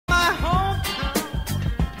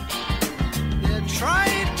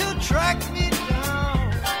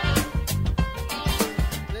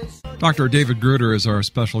Dr. David Gruder is our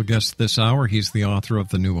special guest this hour. He's the author of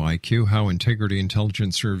The New IQ, How Integrity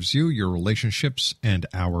Intelligence Serves You, Your Relationships, and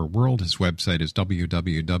Our World. His website is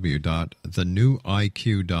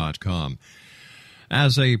www.thenewiq.com.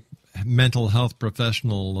 As a mental health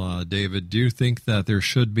professional, David, do you think that there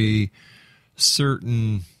should be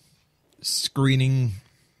certain screening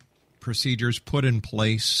procedures put in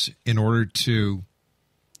place in order to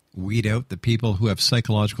weed out the people who have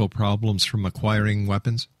psychological problems from acquiring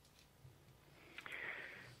weapons?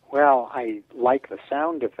 Well, I like the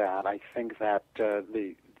sound of that. I think that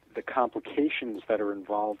the complications that are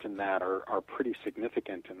involved in that are pretty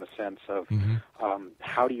significant in the sense of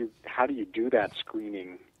how do you do that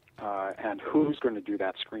screening, and who's going to do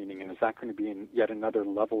that screening, and is that going to be in yet another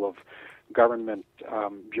level of government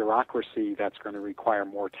bureaucracy that's going to require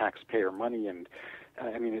more taxpayer money? And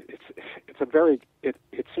I mean, it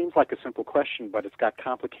seems like a simple question, but it's got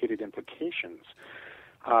complicated implications.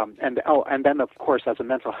 And then, of course, as a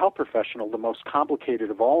mental health professional, the most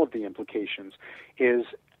complicated of all of the implications is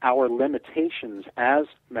our limitations as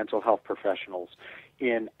mental health professionals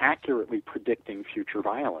in accurately predicting future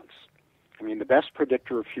violence. I mean, the best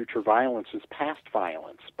predictor of future violence is past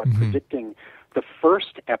violence, but predicting the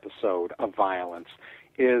first episode of violence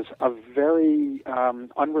is a very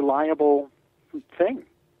unreliable thing.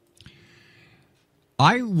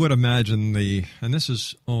 I would imagine and this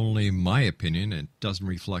is only my opinion, it doesn't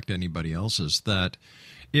reflect anybody else's, that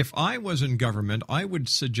if I was in government, I would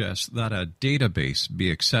suggest that a database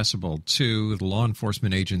be accessible to the law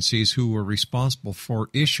enforcement agencies who are responsible for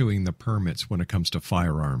issuing the permits when it comes to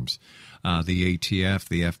firearms, the ATF,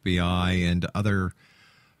 the FBI, and other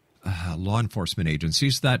law enforcement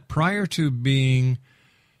agencies, that prior to being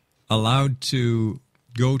allowed to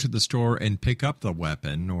go to the store and pick up the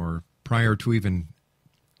weapon, or prior to even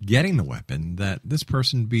getting the weapon, that this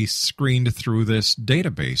person be screened through this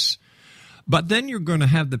database. But then you're going to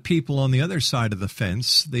have the people on the other side of the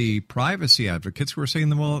fence, the privacy advocates, who are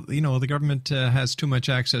saying, well, you know, the government has too much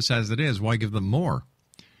access as it is. Why give them more?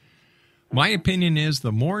 My opinion is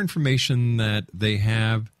the more information that they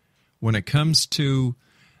have when it comes to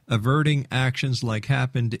averting actions like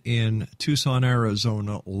happened in Tucson,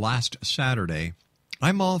 Arizona last Saturday,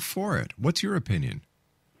 I'm all for it. What's your opinion?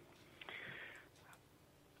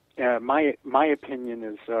 My opinion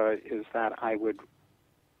is that I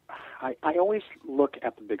always look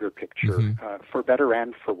at the bigger picture, for better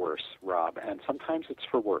and for worse, Rob, and sometimes it's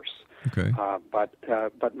for worse. Okay. But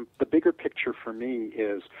the bigger picture for me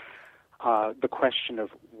is the question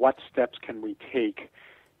of what steps can we take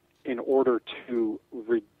in order to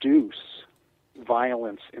reduce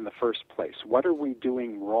violence in the first place. What are we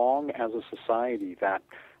doing wrong as a society that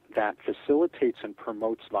facilitates and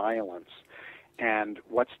promotes violence? And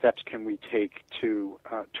what steps can we take to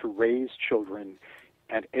raise children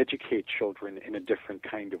and educate children in a different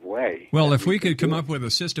kind of way? Well, if we could come up with a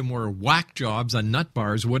system where whack jobs and nut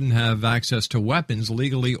bars wouldn't have access to weapons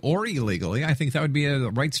legally or illegally, I think that would be a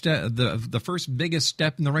right step, the first biggest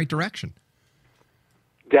step in the right direction.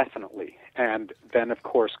 Definitely. And then, of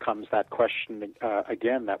course, comes that question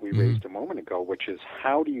again that we raised a moment ago, which is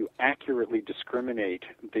how do you accurately discriminate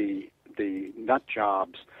the nut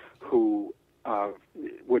jobs who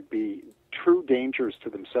would be true dangers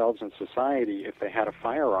to themselves and society if they had a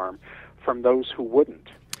firearm from those who wouldn't?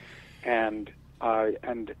 And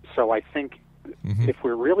so I think if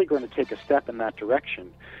we're really going to take a step in that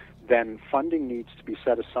direction, then funding needs to be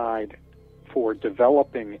set aside for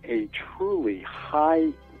developing a truly high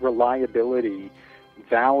reliability,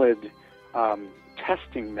 valid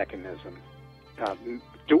testing mechanism,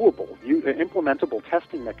 doable, implementable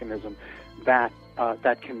testing mechanism that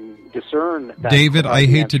can discern that. David, I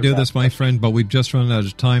hate to do this, my friend, but we've just run out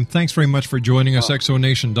of time. Thanks very much for joining us,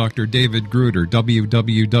 ExoNation. Dr. David Gruder,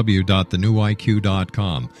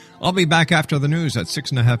 www.thenewiq.com. I'll be back after the news at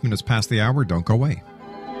 6.5 minutes past the hour. Don't go away.